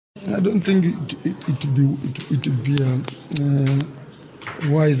I don't think it would be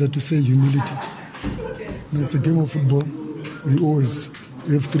wiser to say humility. It's a game of football. We always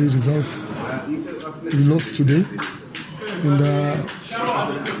have 3 results. We lost today, and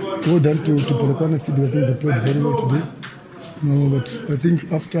well done to Polokwane City. I think they played very well today. No, but I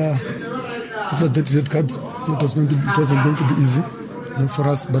think after that red card, it wasn't going to be easy for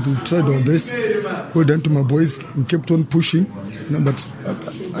us. But we tried our best. Well done to my boys. We kept on pushing. But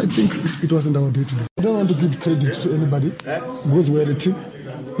I think it wasn't our day today. I don't want to give credit to anybody because we're a team.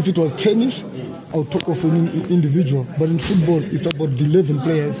 If it was tennis, I'll talk of an individual. But in football, it's about the 11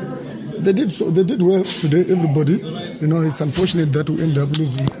 players. They did well today, everybody. It's unfortunate that we end up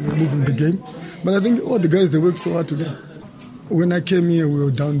losing the game. But I think all the guys, they worked so hard today. When I came here, we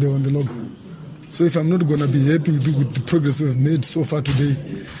were down there on the log. So if I'm not going to be happy with the progress we've made so far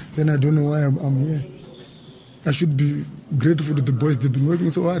today, then I don't know why I'm here. I should be grateful to the boys. They've been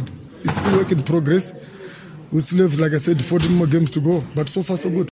working so hard. It's still work in progress. We still have, like I said, 14 more games to go. But so far, so good.